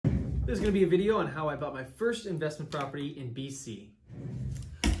This is going to be a video on how I bought my first investment property in BC.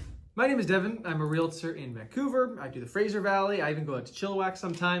 My name is Devin. I'm a realtor in Vancouver. I do the Fraser Valley. I even go out to Chilliwack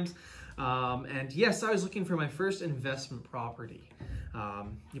sometimes. And yes, I was looking for my first investment property.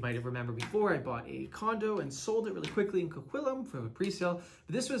 You might have remembered before I bought a condo and sold it really quickly in Coquitlam from a pre-sale.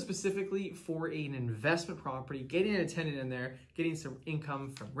 But this was specifically for an investment property, getting a tenant in there, getting some income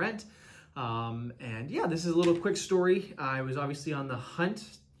from rent. And yeah, this is a little quick story. I was obviously on the hunt,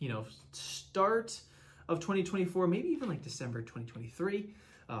 start of 2024, maybe even like December 2023.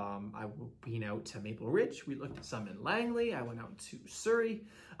 I been out to Maple Ridge. We looked at some in Langley. I went out to Surrey,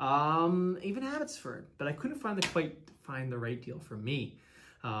 even Abbotsford, but I couldn't quite find the right deal for me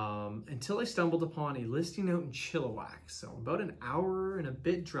until I stumbled upon a listing out in Chilliwack. So about an hour and a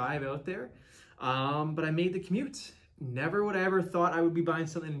bit drive out there, but I made the commute. Never would I ever thought I would be buying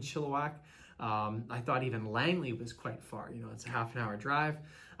something in Chilliwack. I thought even Langley was quite far. It's a half an hour drive.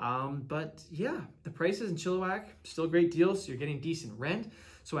 But yeah, the prices in Chilliwack, still great deals. So you're getting decent rent.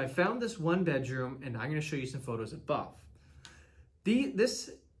 So I found this one bedroom and I'm going to show you some photos above. This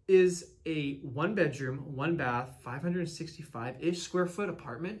is a one bedroom, one bath, 565-ish square foot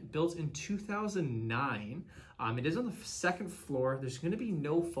apartment built in 2009. It is on the second floor. There's going to be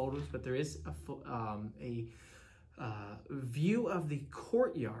no photos, but there is a view of the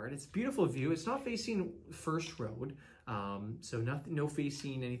courtyard. It's a beautiful view. It's not facing First Road, so no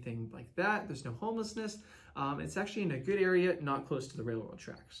facing anything like that. There's no homelessness. It's actually in a good area, not close to the railroad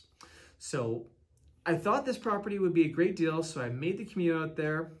tracks. So I thought this property would be a great deal, so I made the commute out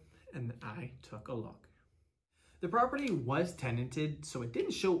there and I took a look. The property was tenanted, so it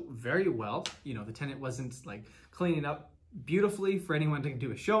didn't show very well. The tenant wasn't like cleaning up beautifully for anyone to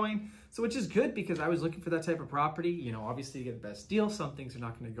do a showing, so which is good because I was looking for that type of property. Obviously to get the best deal. Some things are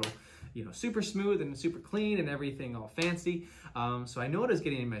not going to go super smooth and super clean and everything all fancy, so I know what I was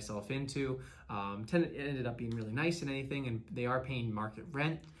getting myself into. Tenant ended up being really nice and anything, and they are paying market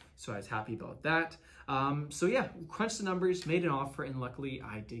rent, so I was happy about that. So yeah, crunched the numbers, made an offer, and luckily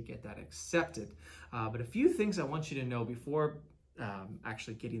I did get that accepted. But a few things I want you to know before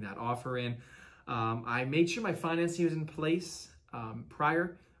actually getting that offer in. I made sure my financing was in place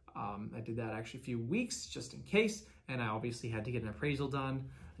prior. I did that actually a few weeks just in case, and I obviously had to get an appraisal done.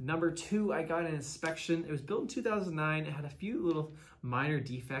 Number two, I got an inspection. It was built in 2009. It had a few little minor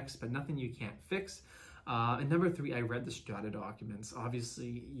defects, but nothing you can't fix. And number three, I read the strata documents.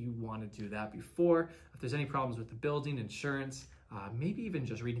 Obviously, you want to do that before. If there's any problems with the building, insurance, maybe even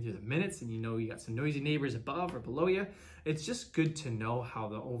just reading through the minutes and you got some noisy neighbors above or below you, it's just good to know how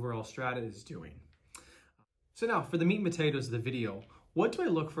the overall strata is doing. So now for the meat and potatoes of the video, what do I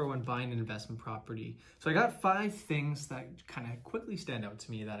look for when buying an investment property? So I got 5 things that kind of quickly stand out to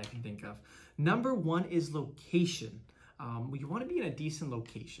me that I can think of. Number one is location. You want to be in a decent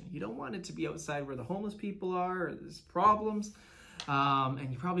location. You don't want it to be outside where the homeless people are or there's problems. And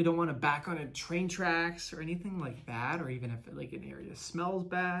you probably don't want to back on train tracks or anything like that, or even if like an area smells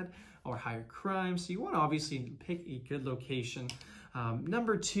bad or higher crime. So you want to obviously pick a good location.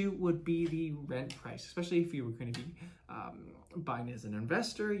 Number two would be the rent price, especially if you were going to be buying as an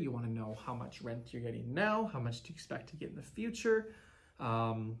investor. You want to know how much rent you're getting now, how much do you expect to get in the future.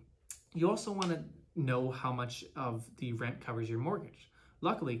 You also want to know how much of the rent covers your mortgage.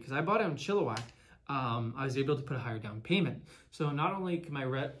 Luckily, because I bought it in Chilliwack, I was able to put a higher down payment. So not only can my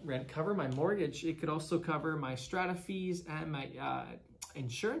rent cover my mortgage, it could also cover my strata fees and my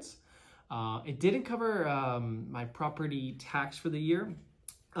insurance. It didn't cover my property tax for the year,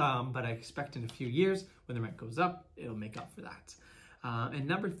 but I expect in a few years when the rent goes up, it'll make up for that. And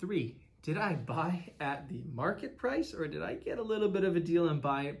number three, did I buy at the market price or did I get a little bit of a deal and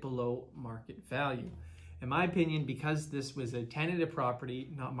buy it below market value? In my opinion, because this was a tenanted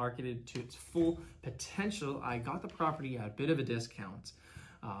property, not marketed to its full potential, I got the property at a bit of a discount.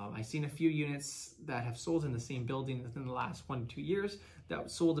 I've seen a few units that have sold in the same building within the last 1 to 2 years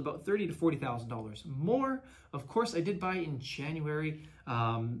that sold about $30,000 to $40,000 more. Of course, I did buy in January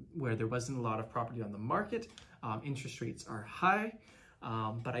where there wasn't a lot of property on the market. Interest rates are high,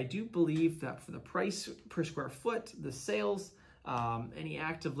 but I do believe that for the price per square foot, the sales, any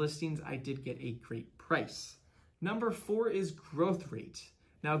active listings, I did get a great price. Number 4 is growth rate.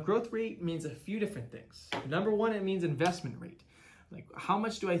 Now, growth rate means a few different things. Number 1, it means investment rate. Like, how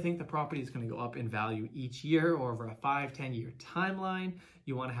much do I think the property is going to go up in value each year or over a 5-10 year timeline?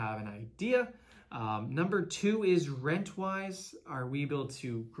 You want to have an idea. Number 2 is rent-wise. Are we able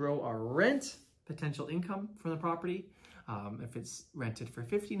to grow our rent, potential income from the property? If it's rented for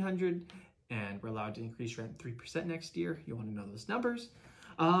 $1,500 and we're allowed to increase rent 3% next year, you want to know those numbers.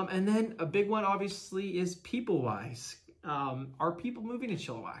 And then a big one, obviously, is people-wise. are people moving to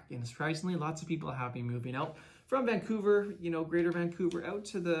Chilliwack? And surprisingly, lots of people have been moving out from Vancouver, Greater Vancouver, out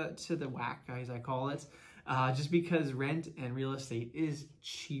to the WAC, as I call it, just because rent and real estate is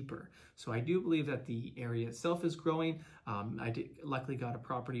cheaper. So I do believe that the area itself is growing. Luckily got a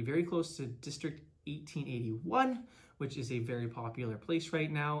property very close to District 1881, which is a very popular place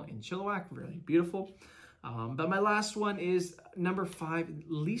right now in Chilliwack, really beautiful. But my last one is number 5,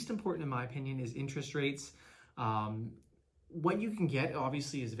 least important in my opinion, is interest rates. What you can get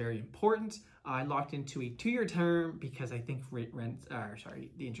obviously is very important. I locked into a 2-year term because I think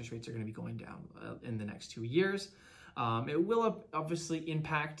the interest rates are going to be going down in the next 2 years. It will obviously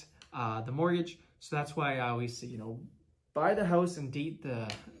impact the mortgage, so that's why I always say, buy the house and date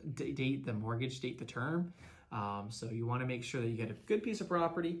the mortgage, date the term. So you want to make sure that you get a good piece of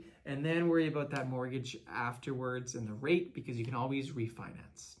property and then worry about that mortgage afterwards and the rate, because you can always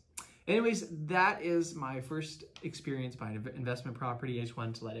refinance. Anyways, that is my first experience buying an investment property. I just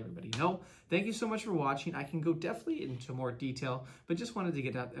wanted to let everybody know. Thank you so much for watching. I can go definitely into more detail, but just wanted to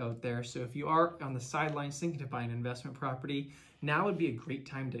get that out there. So if you are on the sidelines thinking of buying an investment property, now would be a great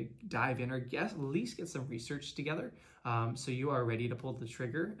time to dive in, or at least get some research together, so you are ready to pull the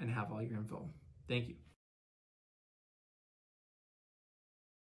trigger and have all your info. Thank you.